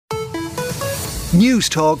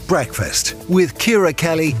Newstalk Breakfast with Ciara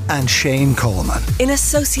Kelly and Shane Coleman. In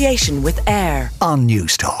association with AIR on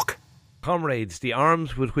Newstalk. Comrades, the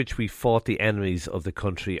arms with which we fought the enemies of the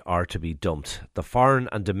country are to be dumped. The foreign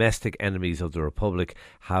and domestic enemies of the Republic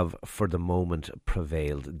have for the moment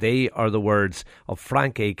prevailed. They are the words of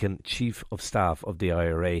Frank Aiken, Chief of Staff of the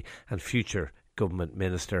IRA and future Government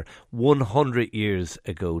Minister, 100 years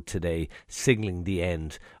ago today, signalling the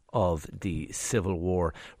end of the Civil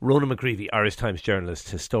War. Ronan McGreevy, Irish Times journalist,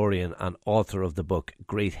 historian and author of the book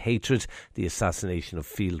Great Hatred, The Assassination of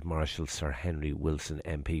Field Marshal Sir Henry Wilson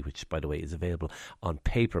MP, which by the way is available on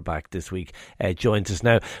paperback this week, joins us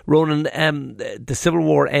now. Ronan, the Civil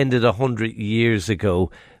War ended 100 years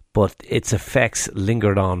ago, but its effects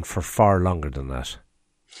lingered on for far longer than that.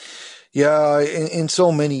 Yeah, in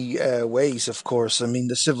so many ways, of course. I mean,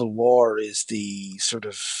 the Civil War is the sort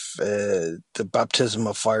of the baptism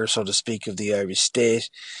of fire, so to speak, of the Irish state.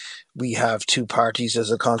 We have two parties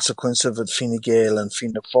as a consequence of it, Fine Gael and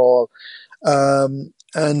Fianna Fáil.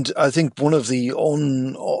 And I think one of the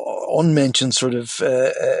unmentioned sort of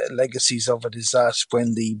legacies of it is that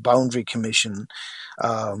when the Boundary Commission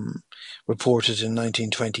reported in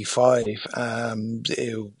 1925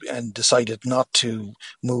 and decided not to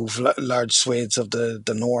move large swathes of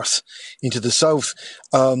the north into the south,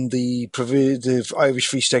 the Irish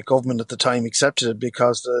Free State government at the time accepted it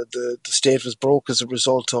because the state was broke as a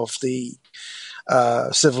result of the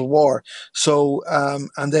Civil War. So,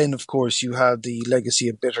 and then of course you have the legacy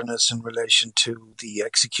of bitterness in relation to the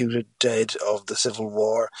executed dead of the Civil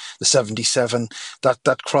War, the 77.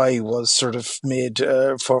 That cry was sort of made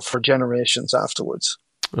for generations afterwards.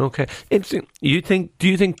 Okay, interesting. Do you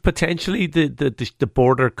think potentially the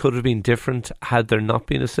border could have been different had there not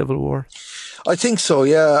been a Civil War? I think so.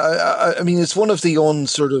 Yeah, I mean it's one of the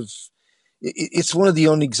It's one of the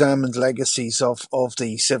unexamined legacies of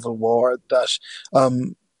the Civil War that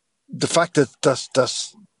the fact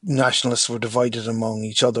that nationalists were divided among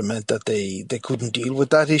each other meant that they couldn't deal with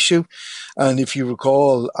that issue. And if you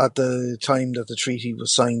recall, at the time that the treaty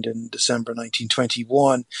was signed in December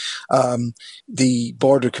 1921, the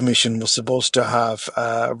Border Commission was supposed to have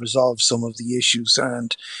resolved some of the issues,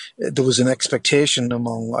 and there was an expectation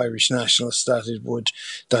among Irish nationalists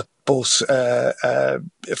that both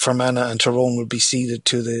Fermanagh and Tyrone would be ceded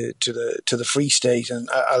to the Free State, and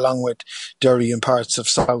along with Derry and parts of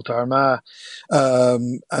South Armagh,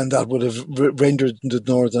 and that would have rendered the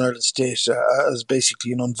Northern Ireland state as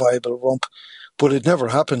basically an unviable rump. But it never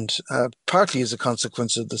happened, partly as a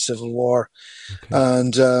consequence of the Civil War, okay.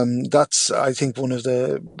 And that's, I think, one of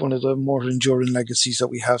the more enduring legacies that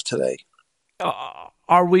we have today.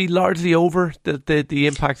 Are we largely over the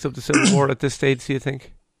impacts of the Civil War at this stage, do you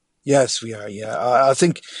think? Yes, we are. Yeah, I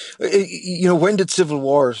think, when did Civil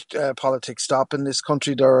War politics stop in this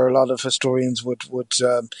country? There are a lot of historians would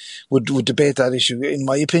debate that issue. In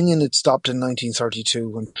my opinion, it stopped in 1932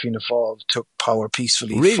 when Fianna Fáil took power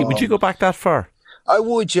peacefully. Really? Would you go back that far? I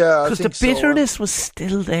would, yeah. Because the bitterness was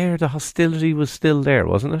still there, the hostility was still there,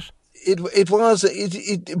 wasn't it? It was,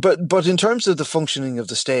 but in terms of the functioning of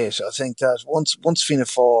the state, I think that once Fianna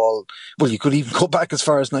Fáil, well, you could even go back as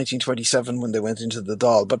far as 1927 when they went into the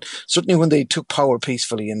Dáil, but certainly when they took power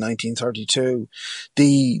peacefully in 1932,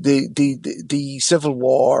 the Civil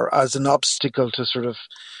War as an obstacle to sort of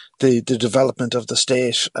the development of the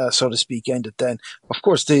state, so to speak, ended then. Of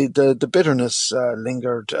course, the bitterness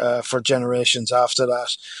lingered for generations after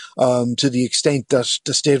that, to the extent that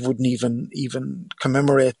the state wouldn't even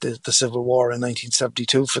commemorate the Civil War in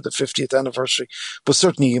 1972 for the 50th anniversary. But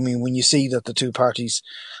certainly, I mean, when you see that the two parties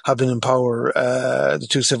have been in power, the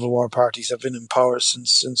two Civil War parties have been in power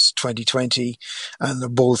since 2020, and they're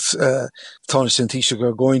both, Tánaiste and Taoiseach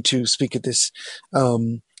are going to speak at this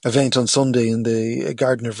event on Sunday in the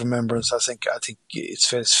Garden of Remembrance. I think it's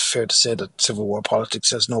fair to say that Civil War politics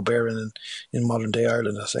has no bearing in modern day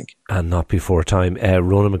Ireland, I think. And not before time.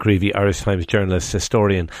 Ronan McGreevy, Irish Times journalist,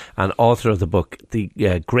 historian and author of the book The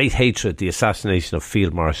Great Hatred, The Assassination of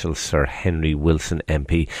Field Marshal Sir Henry Wilson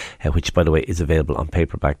MP, which by the way is available on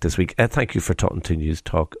paperback this week. Thank you for talking to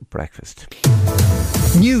Newstalk Breakfast.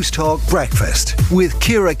 Newstalk Breakfast with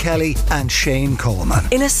Ciara Kelly and Shane Coleman.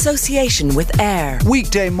 In association with AIR.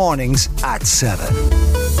 Weekday mornings at 7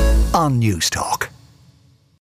 on Newstalk.